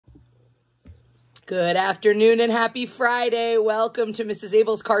Good afternoon and happy Friday. Welcome to Mrs.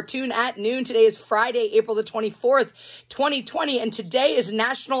 Abell's Cartoon at Noon. Today is Friday, April the 24th, 2020, and today is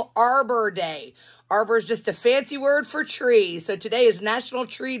National Arbor Day. Arbor is just a fancy word for tree. So today is National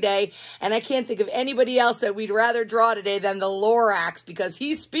Tree Day, and I can't think of anybody else that we'd rather draw today than the Lorax because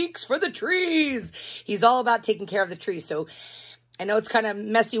he speaks for the trees. He's all about taking care of the trees. So I know it's kind of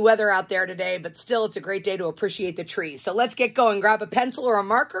messy weather out there today, but still it's a great day to appreciate the trees. So let's get going. Grab a pencil or a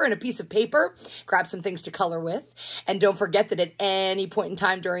marker and a piece of paper. Grab some things to color with. And don't forget that at any point in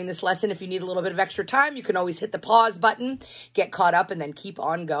time during this lesson, if you need a little bit of extra time, you can always hit the pause button, get caught up, and then keep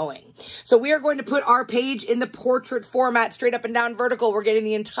on going. So we are going to put our page in the portrait format, straight up and down vertical. We're getting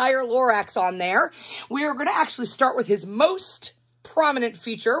the entire Lorax on there. We are going to actually start with his most prominent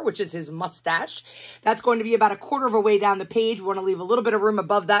feature, which is his mustache. That's going to be about a quarter of a way down the page. We want to leave a little bit of room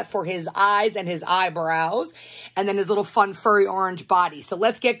above that for his eyes and his eyebrows, and then his little fun furry orange body. So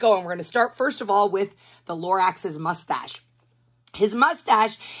let's get going. We're going to start first of all with the Lorax's mustache. His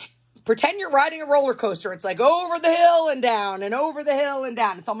mustache, pretend you're riding a roller coaster. It's like over the hill and down and over the hill and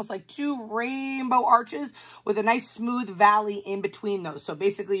down. It's almost like two rainbow arches with a nice smooth valley in between those. So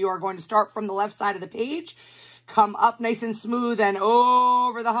basically you are going to start from the left side of the page, come up nice and smooth and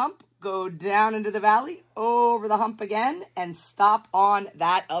over the hump, go down into the valley, over the hump again, and stop on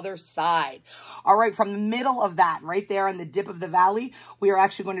that other side. All right, from the middle of that, right there in the dip of the valley, we are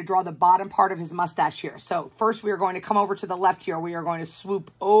actually going to draw the bottom part of his mustache here. So first we are going to come over to the left here. We are going to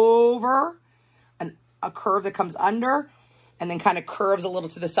swoop over a curve that comes under and then kind of curves a little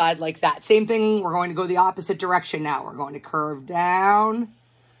to the side like that. Same thing, we're going to go the opposite direction now. We're going to curve down,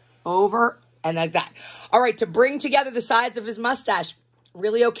 over, and like that. All right, to bring together the sides of his mustache,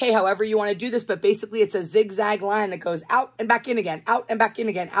 really okay however you want to do this, but basically it's a zigzag line that goes out and back in again, out and back in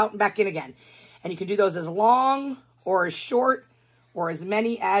again, out and back in again. And you can do those as long or as short or as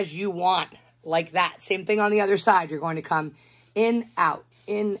many as you want, like that. Same thing on the other side. You're going to come in, out,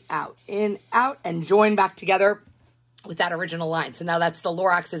 in, out, in, out, and join back together with that original line. So now that's the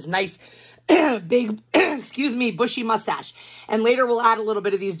Lorax's nice big, excuse me, bushy mustache. And later we'll add a little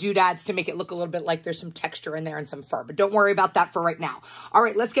bit of these doodads to make it look a little bit like there's some texture in there and some fur. But don't worry about that for right now. All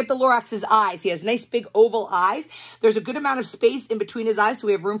right, let's get the Lorax's eyes. He has nice big oval eyes. There's a good amount of space in between his eyes, so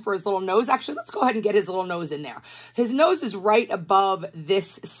we have room for his little nose. Actually, let's go ahead and get his little nose in there. His nose is right above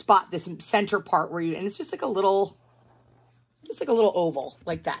this spot, this center part where and it's just like a little oval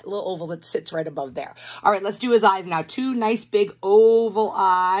like that, a little oval that sits right above there. All right, let's do his eyes now. Two nice big oval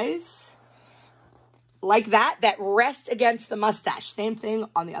eyes. Like that rest against the mustache. Same thing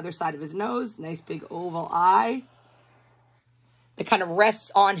on the other side of his nose. Nice big oval eye. It kind of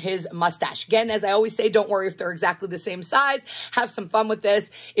rests on his mustache. Again, as I always say, don't worry if they're exactly the same size. Have some fun with this.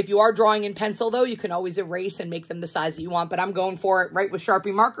 If you are drawing in pencil, though, you can always erase and make them the size that you want. But I'm going for it right with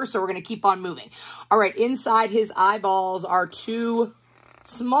Sharpie marker, so we're going to keep on moving. All right, inside his eyeballs are two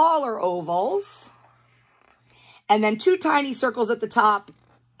smaller ovals. And then two tiny circles at the top.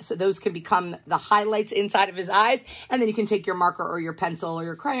 So those can become the highlights inside of his eyes. And then you can take your marker or your pencil or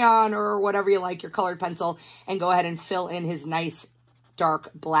your crayon or whatever you like, your colored pencil, and go ahead and fill in his nice dark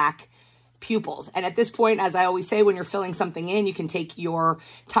black pupils. And at this point, as I always say, when you're filling something in, you can take your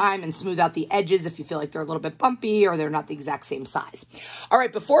time and smooth out the edges if you feel like they're a little bit bumpy or they're not the exact same size. All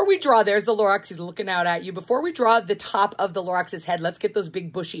right, before we draw, there's the Lorax. He's looking out at you. Before we draw the top of the Lorax's head, let's get those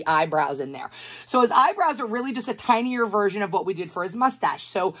big bushy eyebrows in there. So his eyebrows are really just a tinier version of what we did for his mustache.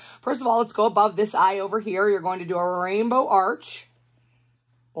 So first of all, let's go above this eye over here. You're going to do a rainbow arch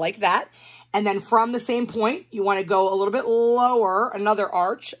like that. And then from the same point, you want to go a little bit lower, another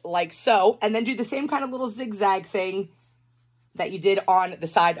arch, like so, and then do the same kind of little zigzag thing that you did on the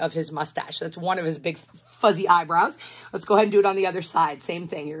side of his mustache. That's one of his big fuzzy eyebrows. Let's go ahead and do it on the other side. Same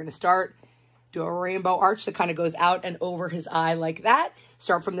thing. You're going to start, do a rainbow arch that kind of goes out and over his eye like that.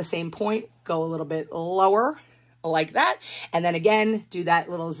 Start from the same point, go a little bit lower like that. And then again, do that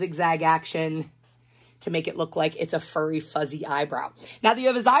little zigzag action to make it look like it's a furry, fuzzy eyebrow. Now that you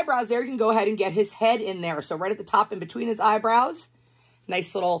have his eyebrows there, you can go ahead and get his head in there. So right at the top in between his eyebrows,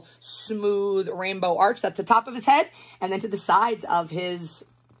 nice little smooth rainbow arch. That's the top of his head. And then to the sides of his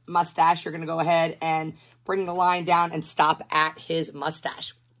mustache, you're going to go ahead and bring the line down and stop at his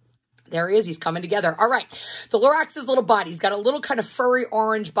mustache. There he is. He's coming together. All right. The Lorax's little body. He's got a little kind of furry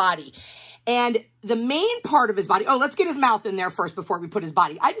orange body. And the main part of his body, oh, let's get his mouth in there first before we put his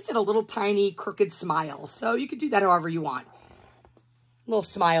body. I just did a little tiny crooked smile. So you could do that however you want. A little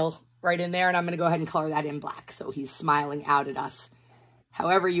smile right in there. And I'm going to go ahead and color that in black. So he's smiling out at us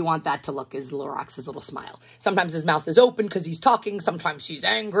However you want that to look is Lorax's little smile. Sometimes his mouth is open because he's talking. Sometimes he's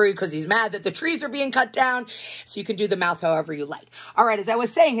angry because he's mad that the trees are being cut down. So you can do the mouth however you like. All right, as I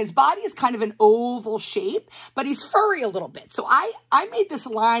was saying, his body is kind of an oval shape, but he's furry a little bit. So I made this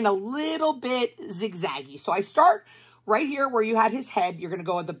line a little bit zigzaggy. So I start right here where you had his head. You're going to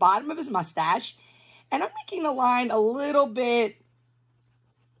go at the bottom of his mustache. And I'm making the line a little bit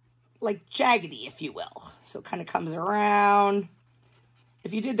like jaggedy, if you will. So it kind of comes around.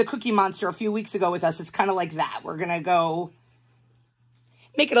 If you did the Cookie Monster a few weeks ago with us, it's kind of like that. We're going to go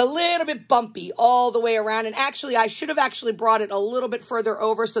make it a little bit bumpy all the way around. And actually, I should have actually brought it a little bit further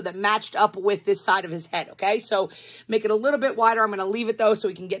over so that matched up with this side of his head, okay? So make it a little bit wider. I'm going to leave it, though, so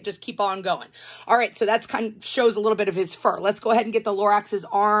we can just keep on going. All right, so that's kind of shows a little bit of his fur. Let's go ahead and get the Lorax's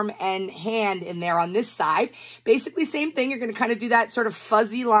arm and hand in there on this side. Basically, same thing. You're going to kind of do that sort of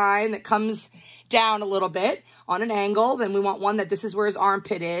fuzzy line that comes down a little bit on an angle. Then we want one that this is where his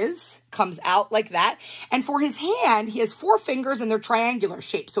armpit is, comes out like that. And for his hand, he has 4 fingers and they're triangular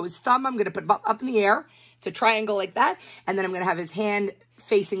shaped. So his thumb, I'm going to put up in the air. It's a triangle like that. And then I'm going to have his hand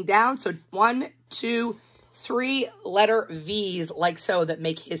facing down. So 1, 2, 3 letter V's like so that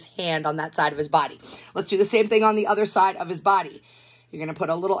make his hand on that side of his body. Let's do the same thing on the other side of his body. You're going to put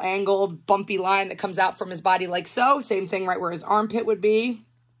a little angled, bumpy line that comes out from his body like so. Same thing right where his armpit would be.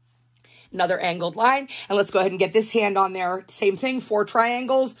 Another angled line. And let's go ahead and get this hand on there. Same thing, 4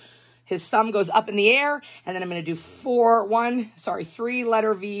 triangles. His thumb goes up in the air. And then I'm going to do 3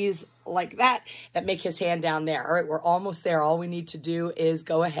 letter V's like that make his hand down there. All right, we're almost there. All we need to do is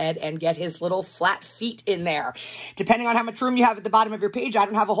go ahead and get his little flat feet in there. Depending on how much room you have at the bottom of your page, I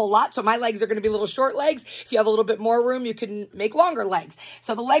don't have a whole lot, so my legs are going to be little short legs. If you have a little bit more room, you can make longer legs.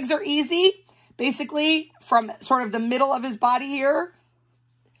 So the legs are easy. Basically, from sort of the middle of his body here,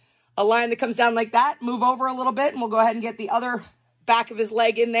 a line that comes down like that, move over a little bit, and we'll go ahead and get the other back of his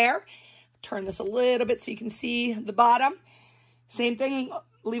leg in there. Turn this a little bit so you can see the bottom. Same thing,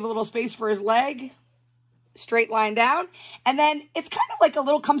 leave a little space for his leg, straight line down. And then it's kind of like a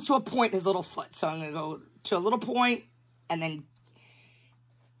little, comes to a point, his little foot. So I'm going to go to a little point and then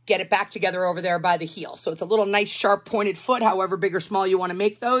get it back together over there by the heel. So it's a little nice, sharp, pointed foot, however big or small you want to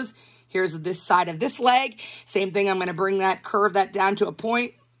make those. Here's this side of this leg. Same thing, I'm going to bring that, curve that down to a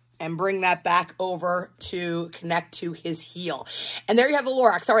point, and bring that back over to connect to his heel. And there you have the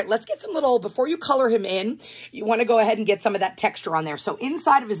Lorax. All right, let's get some little, before you color him in, you want to go ahead and get some of that texture on there. So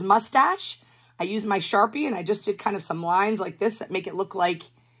inside of his mustache, I used my Sharpie and I just did kind of some lines like this that make it look like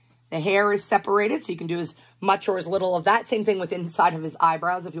the hair is separated. So you can do as much or as little of that. Same thing with inside of his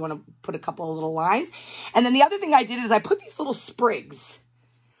eyebrows if you want to put a couple of little lines. And then the other thing I did is I put these little sprigs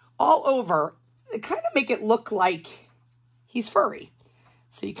all over. They kind of make it look like he's furry.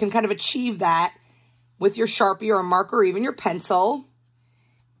 So you can kind of achieve that with your Sharpie or a marker or even your pencil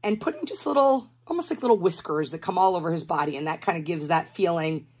and putting just little, almost like little whiskers that come all over his body. And that kind of gives that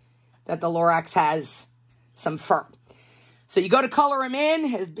feeling that the Lorax has some fur. So you go to color him in.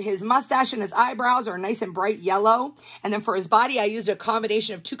 His mustache and his eyebrows are nice and bright yellow. And then for his body, I used a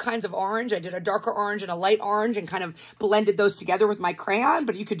combination of 2 kinds of orange. I did a darker orange and a light orange and kind of blended those together with my crayon.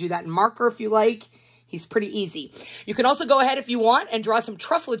 But you could do that in marker if you like. He's pretty easy. You can also go ahead if you want and draw some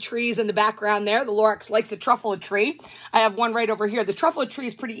truffle trees in the background there. The Lorax likes a truffle tree. I have one right over here. The truffle tree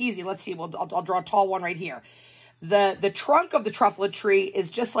is pretty easy. Let's see. I'll draw a tall one right here. The trunk of the truffle tree is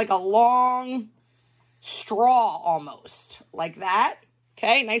just like a long straw almost, like that.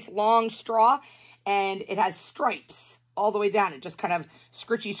 Okay, nice long straw. And it has stripes all the way down. It just kind of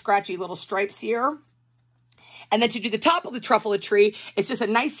scritchy, scratchy little stripes here. And then to do the top of the truffle tree, it's just a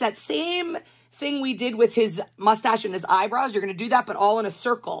nice, that same thing we did with his mustache and his eyebrows. You're going to do that, but all in a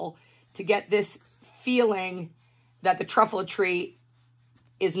circle to get this feeling that the truffle tree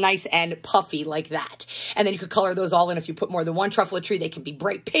is nice and puffy like that. And then you could color those all in. If you put more than one truffle tree, they can be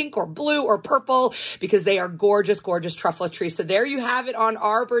bright pink or blue or purple because they are gorgeous, gorgeous truffle trees. So there you have it on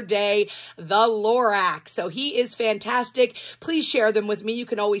Arbor Day, the Lorax. So he is fantastic. Please share them with me. You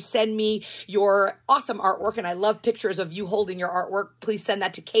can always send me your awesome artwork, and I love pictures of you holding your artwork. Please send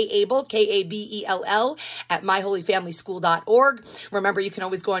that to Abell, K-A-B-E-L-L, at myholyfamilyschool.org. Remember, you can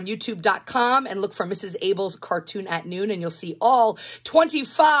always go on youtube.com and look for Mrs. Abell's Cartoon at Noon, and you'll see all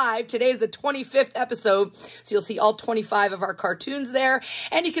 25. Today is the 25th episode, so you'll see all 25 of our cartoons there.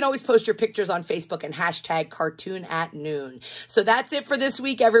 And you can always post your pictures on Facebook and hashtag Cartoon at Noon. So that's it for this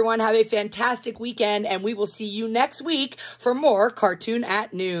week, everyone. Have a fantastic weekend, and we will see you next week for more Cartoon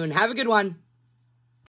at Noon. Have a good one.